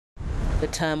The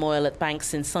turmoil at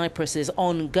banks in Cyprus is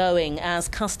ongoing as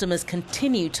customers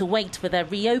continue to wait for their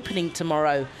reopening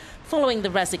tomorrow. Following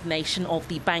the resignation of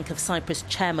the Bank of Cyprus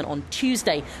chairman on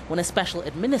Tuesday, when a special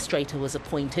administrator was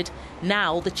appointed,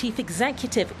 now the chief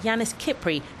executive, Yiannis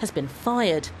Kypri, has been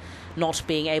fired. Not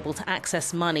being able to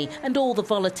access money and all the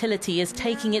volatility is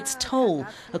taking its toll,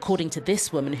 according to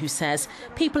this woman who says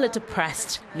people are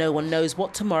depressed. No one knows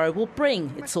what tomorrow will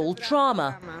bring. It's all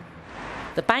drama.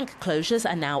 The bank closures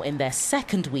are now in their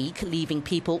second week, leaving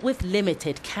people with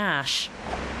limited cash.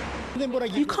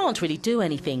 You can't really do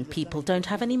anything. People don't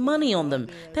have any money on them.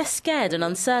 They're scared and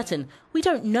uncertain. We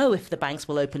don't know if the banks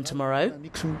will open tomorrow.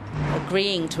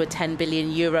 Agreeing to a €10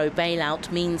 billion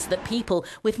bailout means that people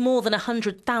with more than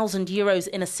 €100,000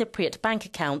 in a Cypriot bank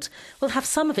account will have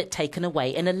some of it taken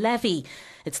away in a levy.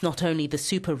 It's not only the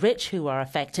super rich who are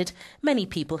affected. Many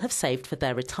people have saved for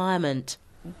their retirement.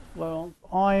 Well,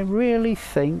 I really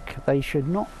think they should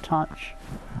not touch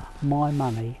my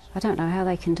money. I don't know how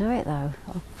they can do it though.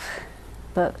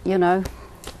 But, you know,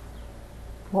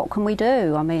 what can we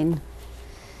do? I mean,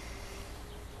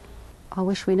 I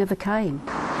wish we never came.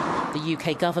 The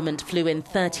UK government flew in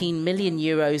 €13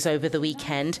 million over the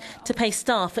weekend to pay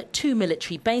staff at 2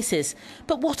 military bases.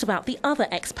 But what about the other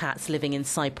expats living in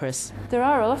Cyprus? There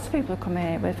are a lot of people coming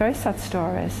here with very sad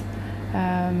stories.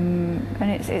 And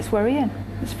it's worrying.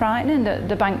 It's frightening that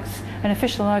the bank's an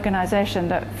official organisation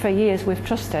that for years we've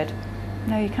trusted.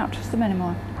 No, you can't trust them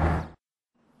anymore.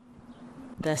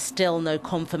 There's still no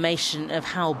confirmation of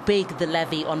how big the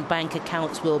levy on bank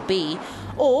accounts will be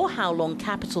or how long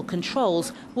capital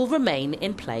controls will remain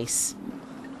in place.